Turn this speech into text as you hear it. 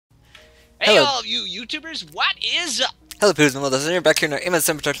Hey Hello, all you YouTubers, what is up? hello, Poos and Lothos, and you're back here in our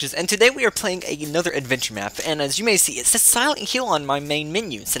Amazon Productions, and today we are playing another adventure map, and as you may see, it says Silent Hill on my main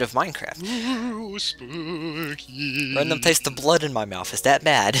menu instead of Minecraft. Ooh, spooky. Random taste of blood in my mouth, is that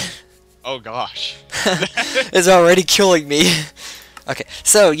bad? Oh gosh. It's already killing me. Okay,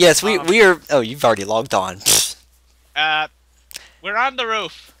 so yes, we are, oh, you've already logged on. uh, we're on the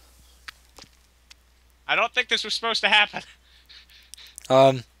roof. I don't think this was supposed to happen.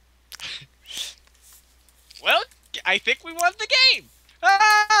 Um, Well, I think we won the game.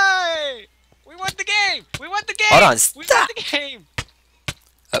 Hey! We won the game! We won the game! hold on, We won stop! the game!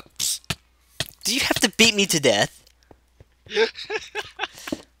 Do you have to beat me to death?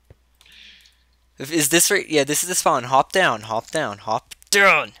 Is this right? Yeah, this is the spawn. Hop down, hop down, hop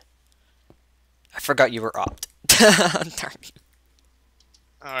down! I forgot you were opt. Darn.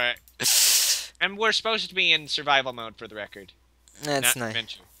 Alright. And we're supposed to be in survival mode for the record. That's Not nice.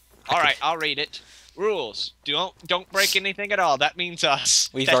 adventure. Alright, I'll read it. Rules. Don't break anything at all. That means us.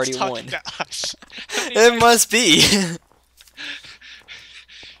 We've That's already talking won. to us. It must be.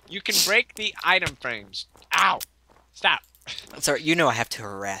 You can break the item frames. Ow! Stop. Sorry, you know I have to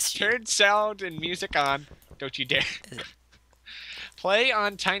harass you. Turn sound and music on. Don't you dare. Play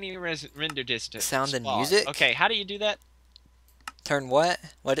on tiny render distance. Sound and Pause. music? Okay, how do you do that? Turn what?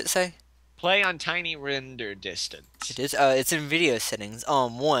 What did it say? Play on tiny render distance. It is. It's in video settings.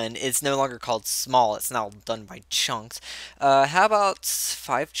 One, it's no longer called small. It's now done by chunks. How about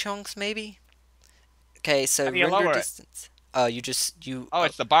 5 chunks maybe? Okay, so How do you render lower it? distance. You. Oh,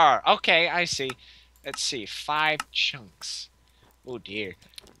 it's the bar. Okay, I see. Let's see. 5 chunks. Oh dear.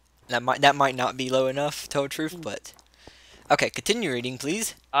 That might not be low enough, to tell the truth, but. Okay, continue reading,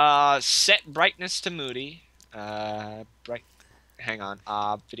 please. Set brightness to moody. Bright. Hang on.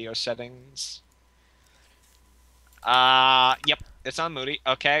 Video settings. Yep. It's on moody.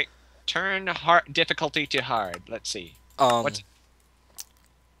 Okay. Turn hard difficulty to hard. Let's see. What's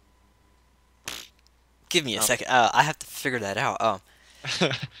Give me a Oh. second. I have to figure that out.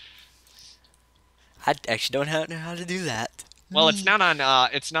 I actually don't know how to do that. Well, it's not on.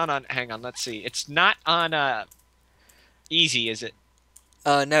 It's not on. Hang on. Let's see. It's not on. Easy, is it?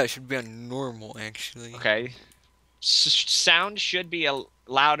 No, it should be on normal actually. Okay. Sound should be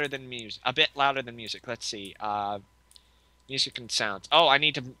louder than music. A bit louder than music. Let's see. Music and sounds. Oh, I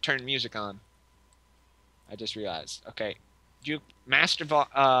need to turn music on. I just realized. Okay. Do you master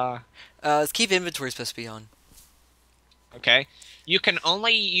Keep inventory supposed to be on. Okay. You can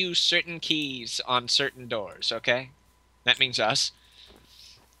only use certain keys on certain doors, okay? That means us.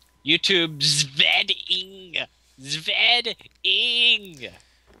 YouTube Zvedding. Zvedding.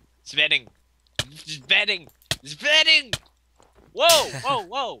 Zvedding. Zvedding. Zvedding. Whoa, whoa,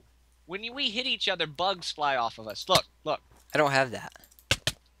 whoa. When we hit each other, bugs fly off of us. Look, look. I don't have that.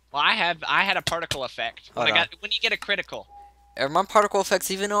 Well, I had a particle effect. When you get a critical. Are my particle effects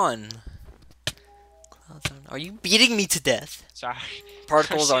even on? Are you beating me to death? Sorry.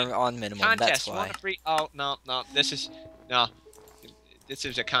 Particles are on minimum, Contest. that's why. Oh, no, no. This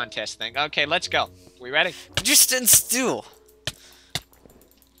is a contest thing. Okay, let's go. We ready? Just stand still.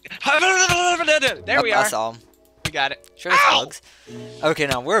 There we are. That's all. We got it. Sure, it's bugs. Okay,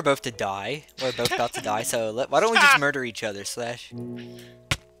 now we're about to die. We're both about to die, so why don't we just murder each other, Slash?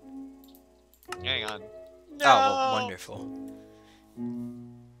 Hang on. No. Oh, well, wonderful.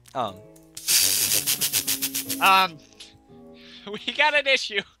 We got an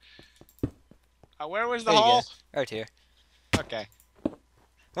issue. Where was the There you hole? go. Right here. Okay.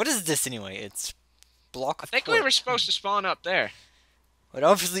 What is this anyway? It's block I of think plate. we were supposed to spawn up there. It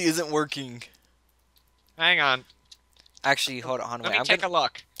obviously isn't working. Hang on. Actually, hold on, Let wait. me take a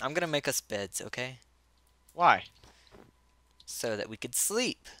look. I'm gonna make us beds, okay? Why? So that we could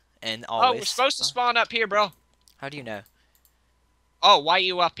sleep and Oh, always. we're supposed to spawn up here, bro. How do you know? Oh, why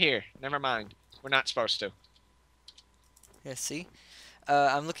you up here? Never mind. We're not supposed to. Yeah, see?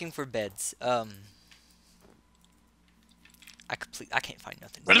 I'm looking for beds. I can't find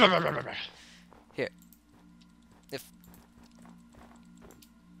nothing. Here.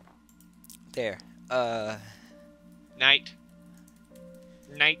 There. Night.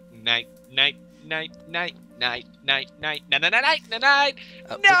 Night, night, night, night, night, night, night, night, night, night, night, night, night,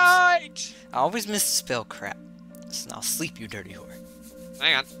 Whoops. night! I always misspell crap. So now sleep, you dirty whore.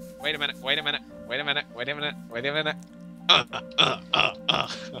 Hang on. Wait a minute, wait a minute, wait a minute, wait a minute, wait a minute.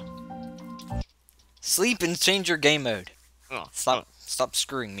 Sleep and change your game mode. Oh, Stop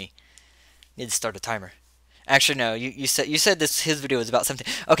screwing me. Need to start a timer. Actually, no. You said this his video was about something.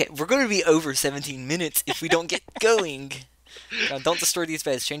 Okay, we're going to be over 17 minutes if we don't get going. Now, don't destroy these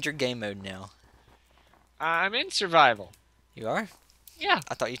beds. Change your game mode now. I'm in survival. You are? Yeah.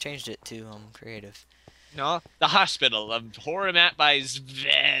 I thought you changed it to creative. No, the hospital of horror map by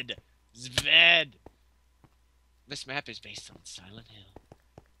Zved. Zved. This map is based on Silent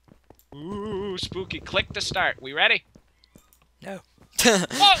Hill. Ooh, spooky. Click to start. We ready? No.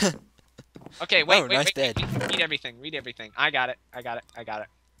 Whoa! Okay, wait, Oh, nice wait. bed. Read everything. Read everything. I got it.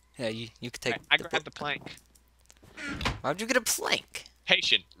 Yeah, you could take. I grabbed the plank. Why'd you get a plank?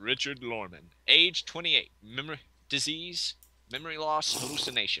 Patient Richard Lorman, age 28, disease, memory loss,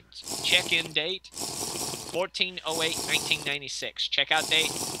 hallucinations. Check-in date 14/08/1996. Checkout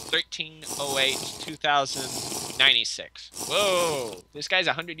date 13/08/2096. Whoa, this guy's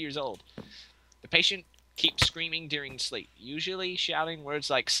 100 years old. The patient keeps screaming during sleep, usually shouting words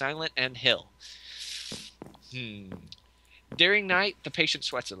like silent and hill. During night, the patient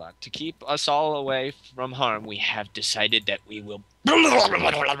sweats a lot. To keep us all away from harm, we have decided that we will...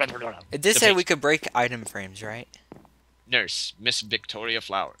 It did say we could break item frames, right? Nurse, Miss Victoria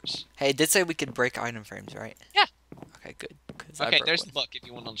Flowers. Hey, it did say we could break item frames, right? Yeah. Okay, good. Okay, there's the book if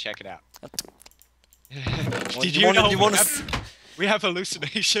you want to check it out. Did you know we have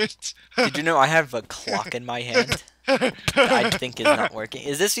hallucinations? Did you know I have a clock in my hand that I think is not working?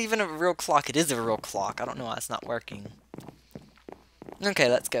 Is this even a real clock? It is a real clock. I don't know why it's not working. Okay,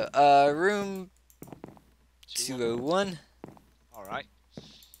 let's go. Room 201. Alright.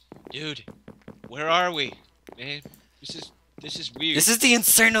 Dude, where are we? Man, this is weird. This is the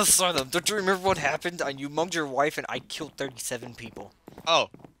insane asylum. Don't you remember what happened? You mugged your wife and I killed 37 people. Oh,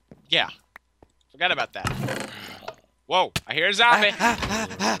 yeah. Forgot about that. Whoa, I hear a zombie. How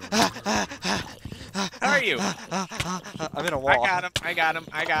are you? I'm in a wall. I got him.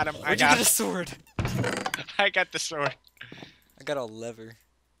 Where'd you get a sword? I got the sword. I got a lever.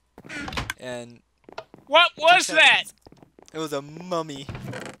 And... What was that? It was a mummy.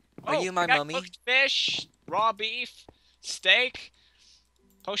 Are you my mummy? Cooked fish, raw beef, steak,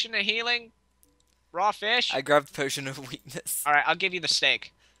 potion of healing, raw fish. I grabbed potion of weakness. Alright, I'll give you the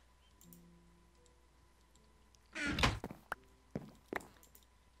steak.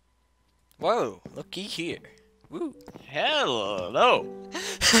 Whoa, looky here. Woo. Hello.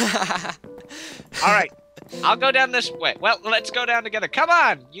 Alright, I'll go down this way. Well, let's go down together. Come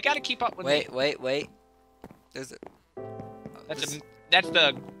on! You gotta keep up with me. Wait. There's a... That's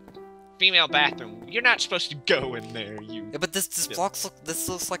the female bathroom. You're not supposed to go in there, you... Yeah, but this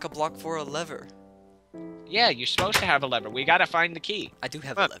looks like a block for a lever. Yeah, you're supposed to have a lever. We gotta find the key. I do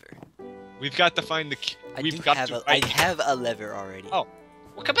have a lever. We've got to find the key. I have a lever already. Oh,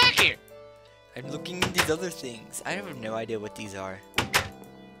 well, come back here. I'm looking at these other things. I have no idea what these are.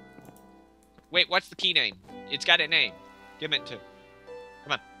 Wait, what's the key name? It's got a name. Give it to.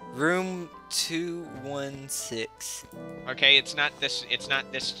 Come on. Room 216. Okay, it's not this.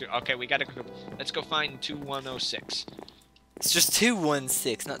 Okay, we gotta go. Let's go find 2106. It's just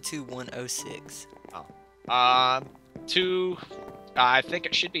 216, not 2106. Oh. I think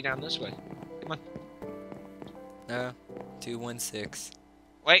it should be down this way. Come on. No, 216.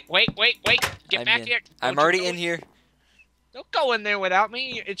 Wait. Get back here. I'm already in here. Don't go in there without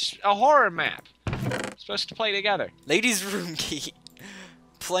me. It's a horror map. We're supposed to play together. Ladies' room key.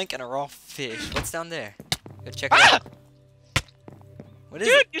 Plank and a raw fish. What's down there? Go check it out. What is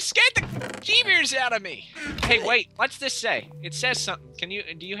it? Dude, you scared the jeebers out of me. Hey, wait. What's this say? It says something.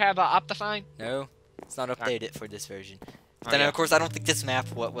 Do you have Optifine? No, it's not updated for this version. But Oh, then, yeah. of course, I don't think this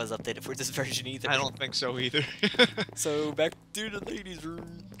map was updated for this version either. I don't think so either. So, back to the ladies'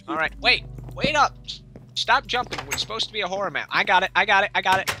 room. Alright, wait up. Stop jumping. We're supposed to be a horror map. I got it.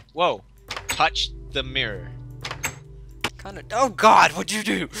 Whoa. Touch the mirror. Oh God, what'd you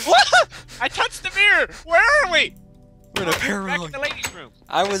do? What? I touched the mirror. Where are we? We're in a Back parallel. in the ladies' room.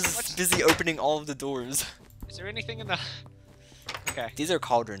 I was busy opening all of the doors. Is there anything in the... Okay. These are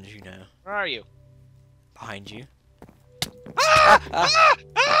cauldrons, you know. Where are you? Behind you. Ah!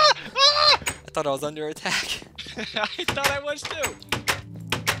 I thought I was under attack. I thought I was too.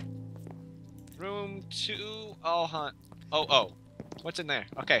 Room 2. Oh. What's in there?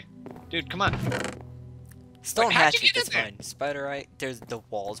 Okay. Dude, come on. Stone Wait, how'd you hatchet, get in that's there? fine. Spiderite, there's the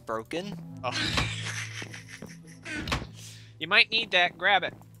walls broken. Oh. You might need that. Grab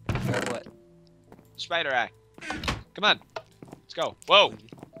it. What? Spider eye. Come on. Let's go. Whoa.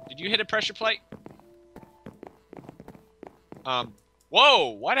 Did you hit a pressure plate? Whoa.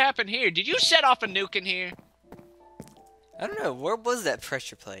 What happened here? Did you set off a nuke in here? I don't know. Where was that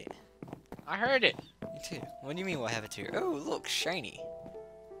pressure plate? I heard it. Me too. What do you mean what happened here? Oh, look, shiny.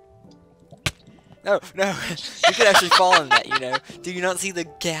 No. You could actually fall in that, you know. Do you not see the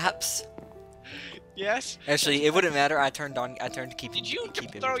gaps? Yes. Actually, it wouldn't matter. I turned to keep. Did you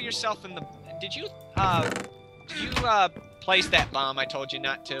keep throw it. yourself in the... Did you place that bomb I told you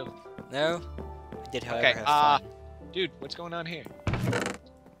not to. No? I did, however, Okay, have fun. dude, what's going on here?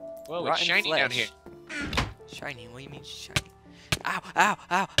 Whoa, Rotten it's shiny flesh. down here. Shiny? What do you mean shiny? Ow, ow,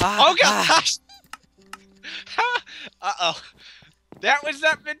 ow, Oh ah. gosh! Uh-oh. That was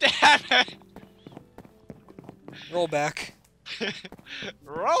not meant to happen. Roll back.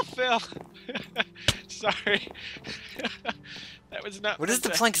 Roll, Phil. Sorry. That was not What is the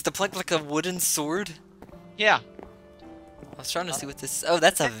meant to- plank? Is the plank like a wooden sword? Yeah, I was trying to see what this... Oh,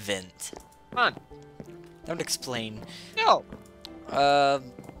 that's a vent. come on. Don't explain. No,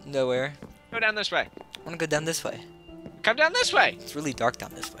 Nowhere. go down this way. I wanna go down this way. Come down this way. It's really dark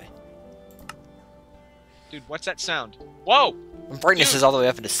down this way. Dude, what's that sound? Whoa! And brightness Dude. is all the way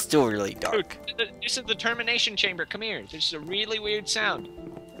up and it's still really dark. Dude, this is the termination chamber. Come here. This is a really weird sound.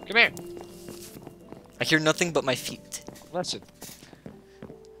 Come here. I hear nothing but my feet. Listen.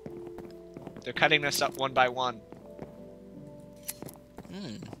 They're cutting us up one by one.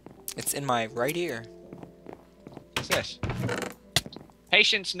 It's in my right ear. What's this?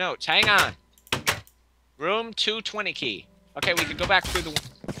 Patience notes. Hang on. Room 220 key. Okay, we can go back through the...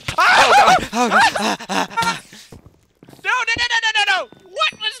 Oh Ah! god! Oh god! No!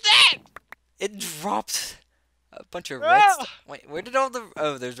 What was that? It dropped a bunch of Ah! redstone. Wait, where did all the...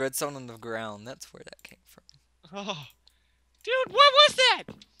 Oh, there's redstone on the ground. That's where that came from. Oh. Dude, what was that?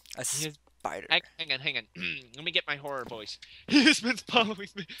 A spider. Hang on. Let me get my horror voice. He has been following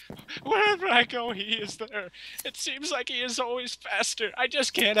me. Wherever I go, he is there. It seems like he is always faster. I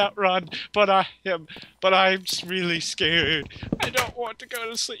just can't outrun, but I'm really scared. I don't want to go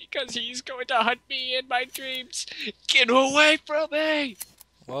to sleep because he's going to hunt me in my dreams. Get away from me!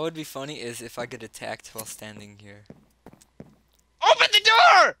 What would be funny is if I get attacked while standing here. Open the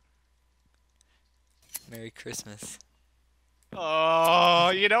door! Merry Christmas. Oh,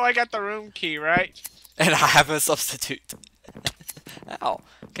 you know I got the room key, right? And I have a substitute. Ow.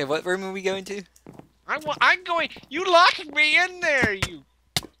 Okay, what room are we going to? I'm going. You locked me in there, you.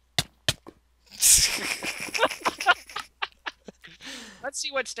 Let's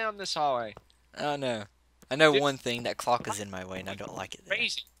see what's down this hallway. Oh no. I know Dude. one thing, that clock is in my way and I don't like it there.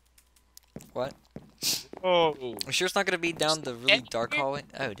 Crazy. What? Oh, I'm sure it's not gonna be down the really dark hallway?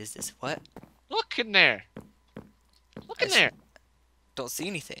 Oh, it is this. What? look in there. Look in there. Don't see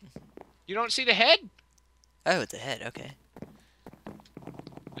anything. You don't see the head? Oh, it's a head, okay.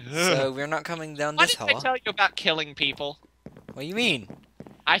 So we're not coming down What this did I hall. tell you about killing people? What do you mean?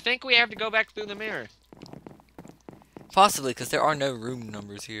 I think we have to go back through the mirror. Possibly, because there are no room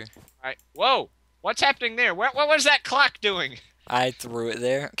numbers here. Alright. Whoa! What's happening there? What was that clock doing? I threw it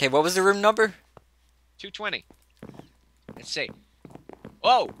there. Okay, what was the room number? 220. Let's see.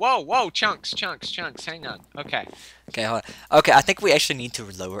 Whoa! Chunks. Hang on. Okay. Okay, hold on. Okay, I think we actually need to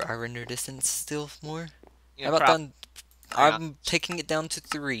lower our render distance still more. Yeah, How about prob- down? I'm taking it down to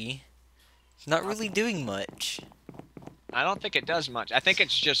 3. It's not really doing much. I don't think it does much. I think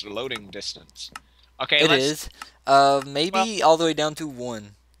it's just loading distance. Okay, It let's... is. Maybe all the way down to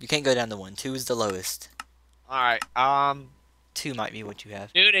 1. You can't go down to 1. 2 is the lowest. Alright, 2 might be what you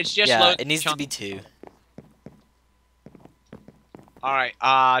have. dude, it's just Yeah, loading. it needs to be 2. Alright,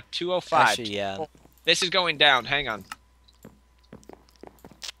 205. Actually, yeah. This is going down. Hang on.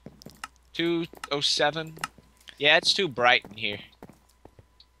 207. Yeah, it's too bright in here.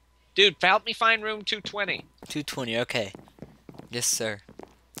 Dude, help me find room 220. 220, okay. Yes, sir.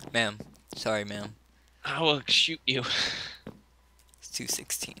 Ma'am. Sorry, ma'am. I will shoot you. It's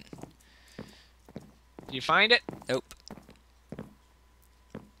 216. Did you find it? Nope.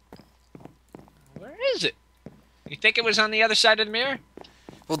 Where is it? You think it was on the other side of the mirror?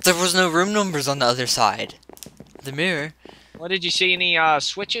 Well, there was no room numbers on the other side. The mirror. What, did you see any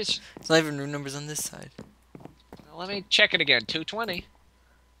switches? There's not even room numbers on this side. Well, let me check it again. 220.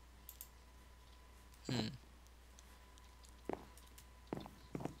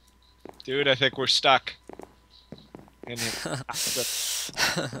 Dude, I think we're stuck. In here.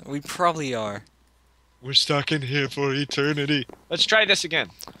 We probably are. We're stuck in here for eternity. Let's try this again.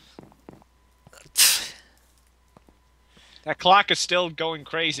 That clock is still going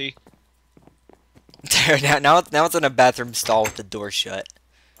crazy. There, now it's in a bathroom stall with the door shut.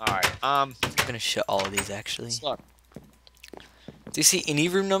 Alright, I'm gonna shut all of these actually. let's look. Do you see any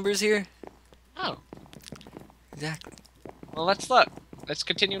room numbers here? Oh, Exactly. well, let's look. Let's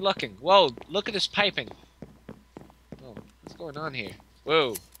continue looking. Whoa, look at this piping. Oh, what's going on here?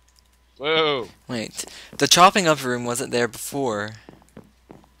 Whoa. Whoa. Wait, the chopping up room wasn't there before.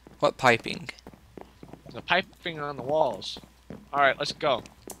 What piping? The piping on the walls. Alright, let's go.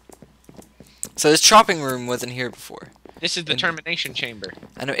 So this chopping room wasn't here before. This is the termination chamber.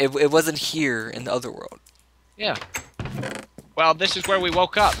 I know it wasn't here in the other world. Yeah. Well, this is where we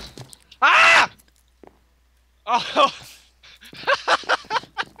woke up. Ah! Oh!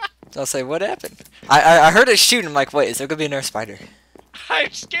 I'll say, what happened? I heard it shoot. I'm like, wait, is there gonna be another spider? I'm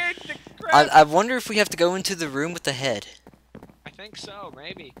scared to crap. I wonder if we have to go into the room with the head. I think so,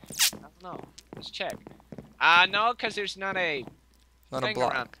 maybe. I don't know. Let's check. No, because there's not a Not a thing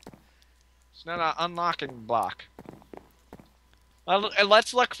block. around. It's not an unlocking block. Well,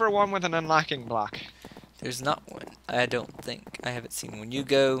 let's look for one with an unlocking block. There's not one. I don't think. I haven't seen one. You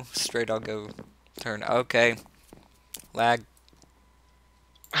go straight, I'll go turn. Okay. Lag.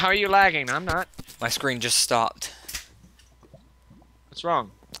 How are you lagging? I'm not. My screen just stopped. What's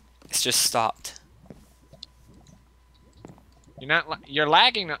wrong? It's just stopped. You're not. You're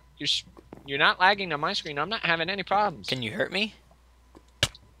lagging. You're not lagging on my screen. I'm not having any problems. Can you hurt me?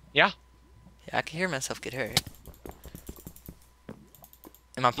 Yeah. Yeah, I can hear myself get hurt.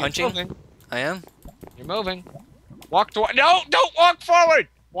 Am I You're punching? moving. I am. You're moving. Walk toward. No! Don't walk forward.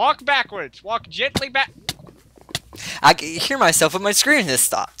 Walk backwards. Walk gently back. I can hear myself, but my screen has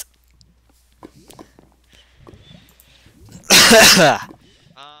stopped.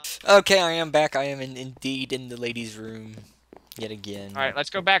 Okay, I am back. I am indeed in the ladies' room yet again. All right, let's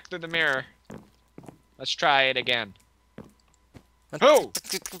go back through the mirror. Let's try it again. What? Who?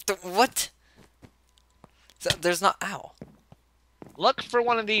 What? There's not. Ow. Look for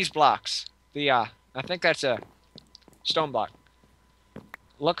one of these blocks. I think that's a stone block.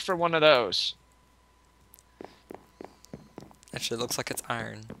 Look for one of those. Actually, it looks like it's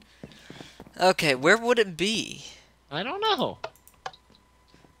iron. Okay, where would it be? I don't know.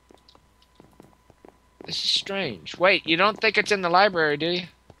 This is strange. Wait, you don't think it's in the library, do you?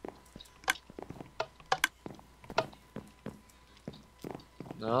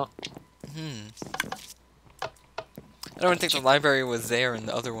 No. I don't think the library was there in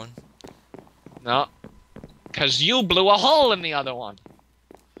the other one. No. Because you blew a hole in the other one.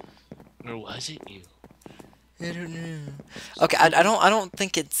 Or was it you? I don't know. Okay, I don't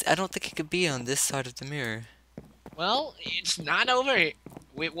think it could be on this side of the mirror. Well, it's not over here.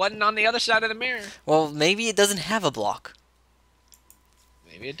 It wasn't on the other side of the mirror. Well, maybe it doesn't have a block.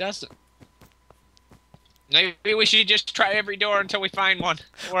 Maybe it doesn't. Maybe we should just try every door until we find one.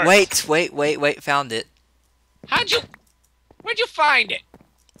 Or... Wait, found it. Where'd you find it?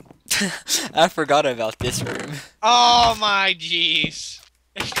 I forgot about this room. Oh my jeez.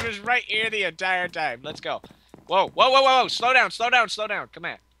 It was right here the entire time. Let's go. Whoa. Slow down. Come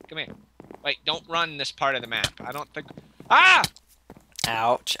here. Wait, don't run this part of the map. I don't think... Ah!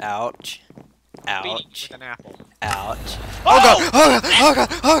 Ouch. Beating you with an apple. Ouch. Oh!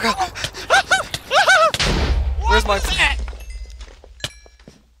 Oh god! Where's my... that?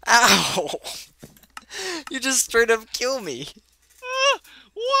 Ow! You just straight up kill me.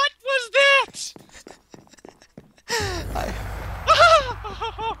 What was that?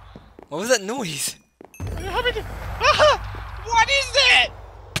 What was that noise? What is that?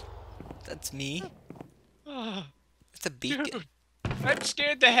 That's me. It's a beacon. Dude, that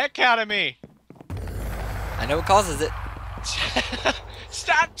scared the heck out of me. I know what causes it.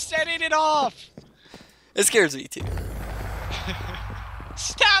 Stop setting it off. It scares me too.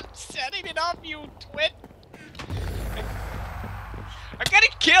 Stop setting it off, you twit. I'm gonna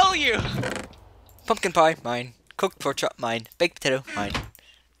kill you. Pumpkin pie, mine. Cooked pork chop, mine. Baked potato, mine.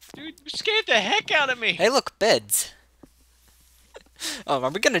 Dude, you scared the heck out of me. Hey, look, beds. Oh,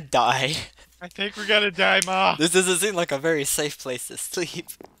 are we gonna die? I think we're gonna die, Ma. This doesn't seem like a very safe place to sleep.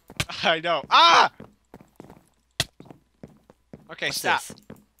 I know. Ah! Okay, What's stop. this?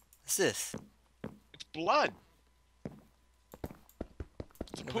 What's this? It's blood.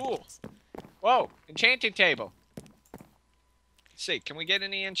 It's a pool. Whoa, enchanting table. Let's see, can we get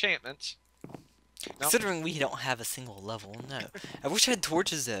any enchantments? Nope. Considering we don't have a single level, no. I wish I had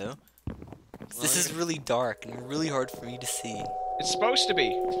torches though. This is really dark and really hard for me to see. It's supposed to be.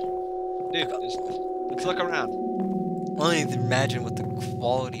 Dude, let's look around. I don't even imagine what the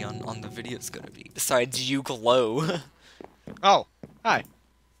quality on the video is gonna be. Besides, you glow. Oh, hi.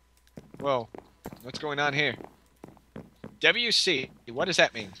 Whoa, what's going on here? WC, what does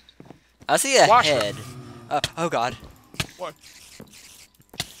that mean? I see a Washroom. head. Oh god. What?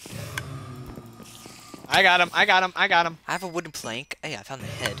 I got him. I have a wooden plank. Hey, I found the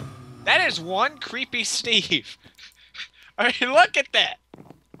head. That is one creepy Steve. I mean, look at that.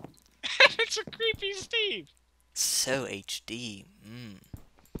 It's a creepy Steve. So HD.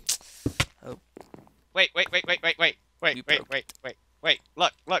 Oh. Wait. Look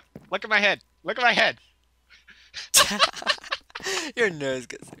at my head. Look at my head. Your nose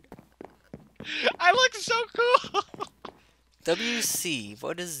gets there. I look so cool. WC,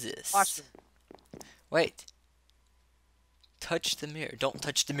 what is this? Washroom. Wait. touch the mirror. Don't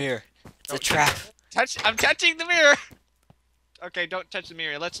touch the mirror. It's a trap. I'm touching the mirror. Okay, don't touch the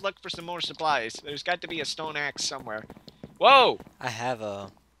mirror. Let's look for some more supplies. There's got to be a stone axe somewhere. Whoa! I have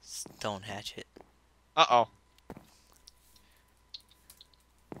a stone hatchet. Uh-oh.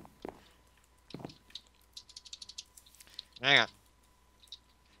 Hang on.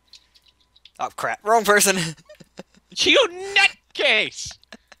 Oh crap! Wrong person. You nutcase!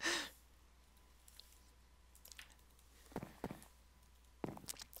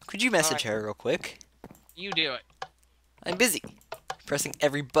 Could you message her real quick? You do it. I'm busy. Pressing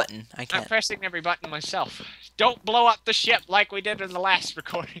every button I can. I'm pressing every button myself. Don't blow up the ship like we did in the last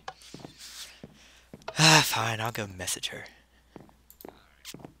recording. Fine, I'll go message her.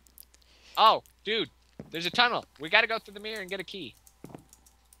 Oh, dude. There's a tunnel. We gotta go through the mirror and get a key.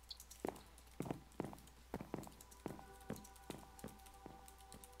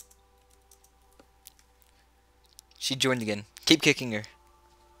 She joined again. Keep kicking her.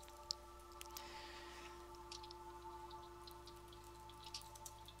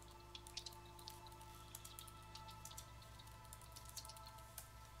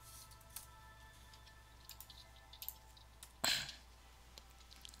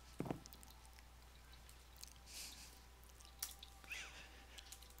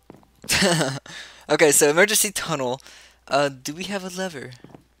 Okay, so emergency tunnel. Do we have a lever?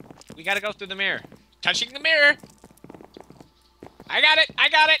 We gotta go through the mirror. Touching the mirror! I got it! I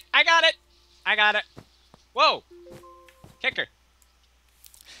got it! I got it! I got it! Whoa! Kicker.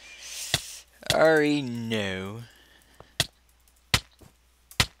 Sorry, no.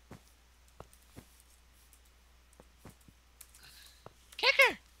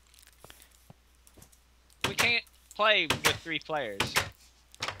 Kicker! We can't play with 3 players.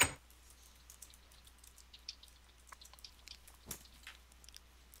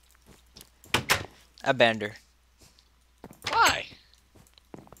 I banned her. Why?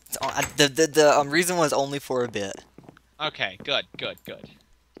 The reason was only for a bit. Okay, good, good, good.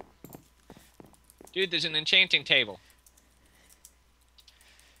 Dude, there's an enchanting table.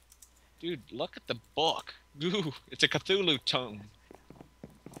 Dude, look at the book. Ooh, it's a Cthulhu tome.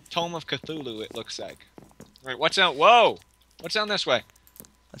 Tome of Cthulhu, it looks like. Alright, what's down? Whoa! What's down this way?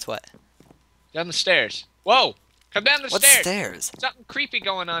 That's what? Down the stairs. Whoa! Come down the What stairs! stairs? Something creepy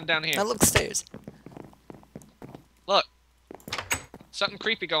going on down here. Now look stairs. Look. Something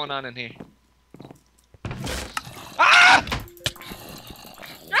creepy going on in here. Ah!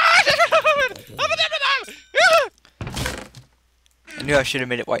 I knew I should have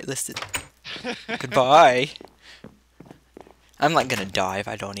made it whitelisted. Goodbye. I'm not gonna die if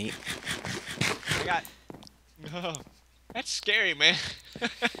I don't eat. I got... Oh, that's scary, man.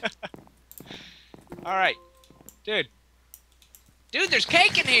 Alright. Dude. Dude, there's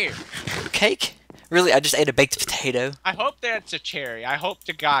cake in here! Cake? Really? I just ate a baked potato. I hope that's a cherry. I hope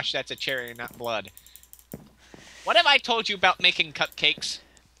to gosh that's a cherry and not blood. What have I told you about making cupcakes?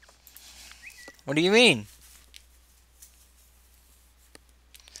 What do you mean?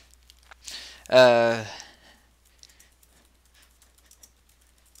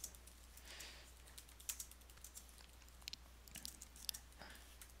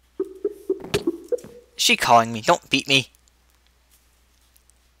 She calling me. Don't beat me.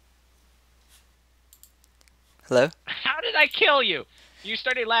 Hello? How did I kill you? You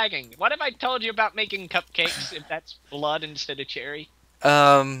started lagging. What have I told you about making cupcakes if that's blood instead of cherry?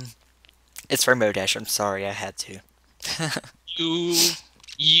 It's Rainbow Dash. I'm sorry, I had to.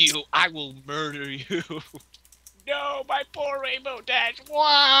 I will murder you. No, my poor Rainbow Dash.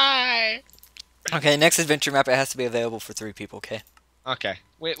 Why? Okay, next adventure map, it has to be available for 3 people, okay? Okay,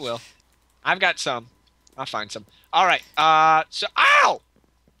 it will. I've got some. I'll find some. Alright, so, ow!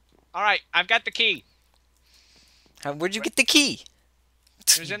 Alright, I've got the key. Where'd you get the key?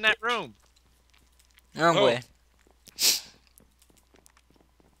 It was in that room. Wrong way.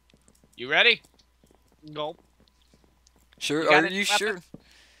 You ready? Go. Sure, are you sure?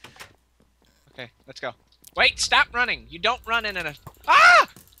 Okay, let's go. Wait, stop running. You don't run in a... Ah!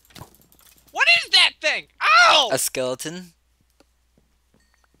 What is that thing? Ow! A skeleton?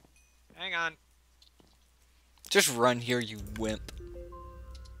 Hang on. Just run here, you wimp.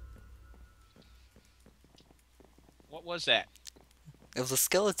 What was that? It was a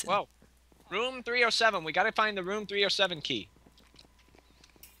skeleton. Whoa. Room 307. We gotta find the room 307 key.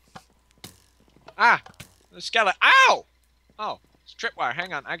 Ah! The skeleton. Ow! Oh, it's tripwire.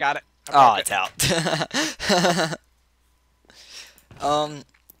 Hang on. I got it. Oh, it's out.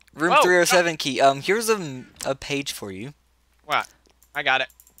 Room 307 key. Here's a page for you. What? I got it.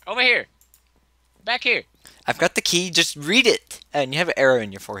 Over here. Back here. I've got the key. Just read it. And you have an arrow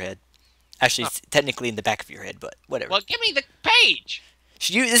in your forehead. Actually, Oh. it's technically in the back of your head, but whatever. Well, give me the page.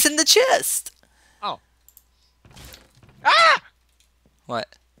 It's in the chest. Oh. Ah!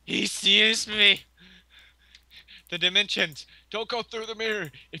 What? He sees me. The dimensions. Don't go through the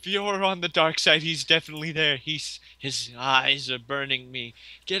mirror. If you're on the dark side, he's definitely there. His eyes are burning me.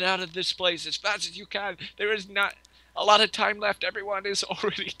 Get out of this place as fast as you can. There is not a lot of time left. Everyone is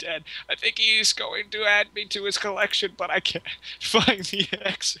already dead. I think he's going to add me to his collection, but I can't find the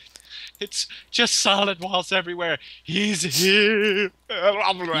exit. It's just solid walls everywhere. He's here.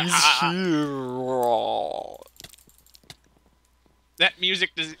 He's here. That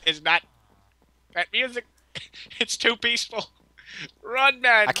music is not. That music. It's too peaceful. Run,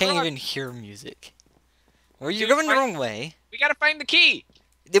 man. I can't run. even hear music. You're going the wrong way. We gotta find the key.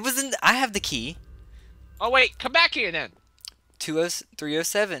 It was in. I have the key. Oh wait, come back here then.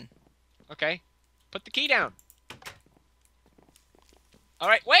 307. Okay, put the key down. All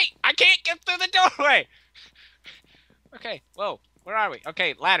right, wait. I can't get through the doorway. Okay, whoa. Where are we?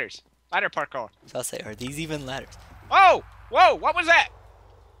 Okay, ladders. Ladder parkour. So I'll say, are these even ladders? Oh, whoa. What was that?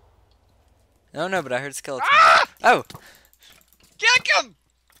 No, but I heard skeletons. Ah! Oh, Get him.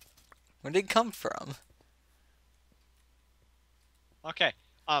 where did it come from? Okay.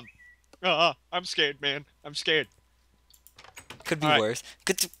 I'm scared, man. I'm scared. Could be All right. worse.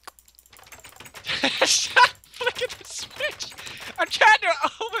 Stop flicking the switch. I'm trying to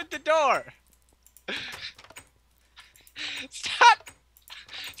open the door. Stop.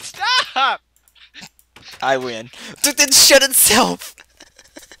 Stop. I win. It shut itself.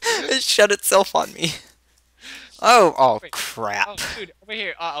 It shut itself on me. Oh, Wait. crap. Oh, dude, over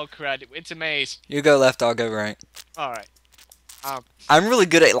here. Uh-oh, crud. It's a maze. You go left, I'll go right. All right. I'm really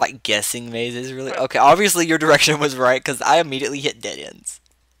good at, like, guessing mazes, really. Okay, obviously your direction was right, because I immediately hit dead ends.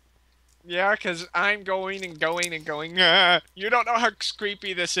 Yeah, because I'm going and going and going. You don't know how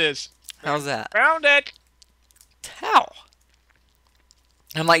creepy this is. How's that? Found it. How?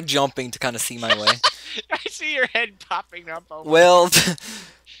 I'm, like, jumping to kind of see my way. I see your head popping up. Over.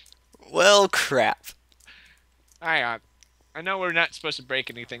 Well, crap. Hang on. I know we're not supposed to break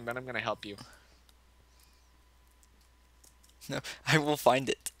anything, but I'm going to help you. No, I will find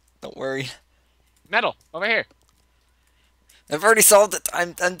it. Don't worry. Metal, over here. I've already solved it.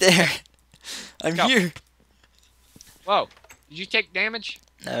 I'm there. I'm Go. here. Whoa. Did you take damage?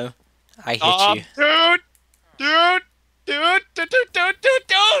 No, I hit you. Dude!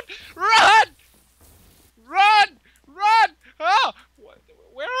 Run! Run! Run! Oh!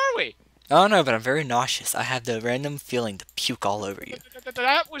 Where are we? Oh no, but I'm very nauseous. I have the random feeling to puke all over you.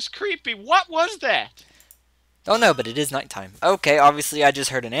 That was creepy. What was that? Oh no, but it is nighttime. Okay, obviously I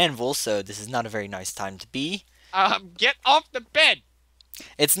just heard an anvil, so this is not a very nice time to be. Get off the bed.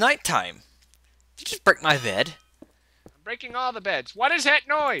 It's nighttime. Did you just break my bed? I'm breaking all the beds. What is that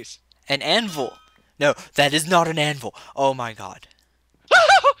noise? An anvil. No, that is not an anvil. Oh my god.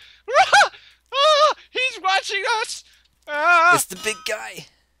 He's watching us. It's the big guy.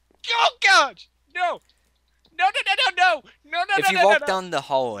 Oh God! No! No! If you walk down the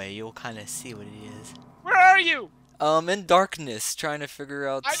hallway, you'll kind of see what it is. Where are you? In darkness, trying to figure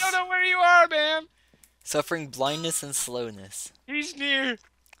out. I don't know where you are, man. Suffering blindness and slowness. He's near.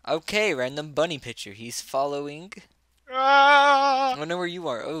 Okay, random bunny picture. He's following. Ah! I don't know where you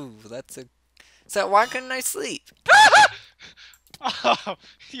are. Oh, that's a. So why couldn't I sleep? Oh,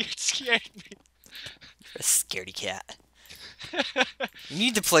 you scared me. A scaredy cat. You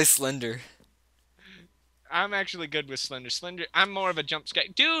need to play Slender. I'm actually good with Slender. I'm more of a jump scare.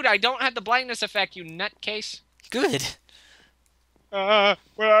 Dude, I don't have the blindness effect, you nutcase. Good. Where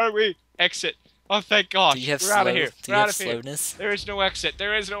are we? Exit. Oh, thank gosh. Do you have We're out of here. Do We're you out have of here. slowness? There is no exit.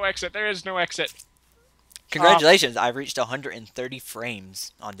 There is no exit. There is no exit. Congratulations, I reached 130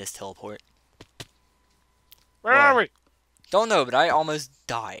 frames on this teleport. Where are we? Don't know, but I almost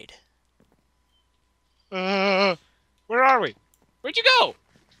died. Where are we? Where'd you go?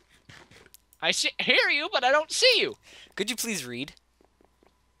 I hear you, but I don't see you. Could you please read?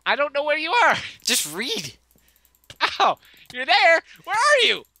 I don't know where you are. Just read. Ow! You're there. Where are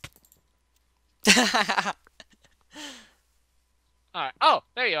you? All right. Oh,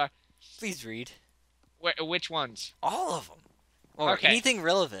 there you are. Please read. Which ones? All of them. Or Okay. anything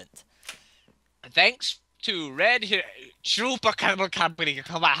relevant. Thanks to Red Trooper Company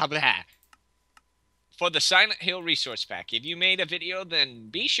for the Silent Hill Resource Pack. If you made a video, then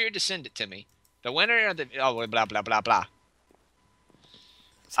be sure to send it to me. The winner of the... Oh, blah, blah, blah, blah.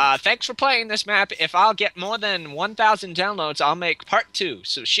 Thanks for playing this map. If I'll get more than 1,000 downloads, I'll make part 2.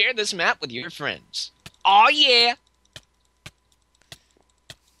 So share this map with your friends. Aw, yeah!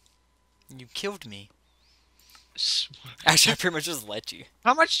 You killed me. Actually, I pretty much just let you.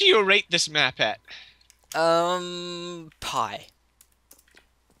 How much do you rate this map at? Pie.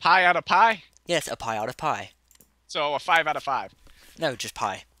 Pie out of pie? Yes, a pie out of pie. So a 5 out of 5. No, just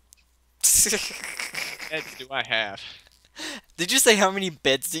pie. Heads do I have? Did you say how many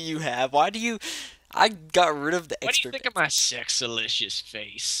beds do you have? Why do you... I got rid of the What do you extra think beds. of my sexalicious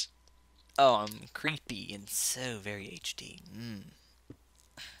face? Oh, I'm creepy and so very HD.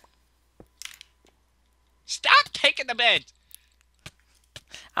 Stop taking the bed!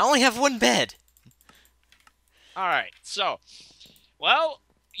 I only have one bed. Alright, so... Well,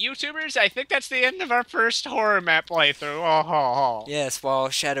 YouTubers, I think that's the end of our first horror map playthrough. Oh, ho, ho. Yes, while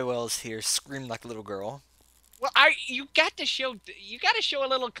Shadowails here screamed like a little girl. Well, you got to show a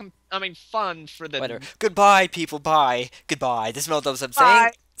little fun for the Whatever. Goodbye, people. Bye. Goodbye. This is Mel Dubs. I'm Bye.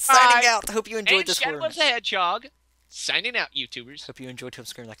 saying. Signing Bye. out. Hope you enjoyed And this horror. Shadow was the Hedgehog. Signing out, YouTubers. Hope you enjoyed him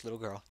screaming like a little girl.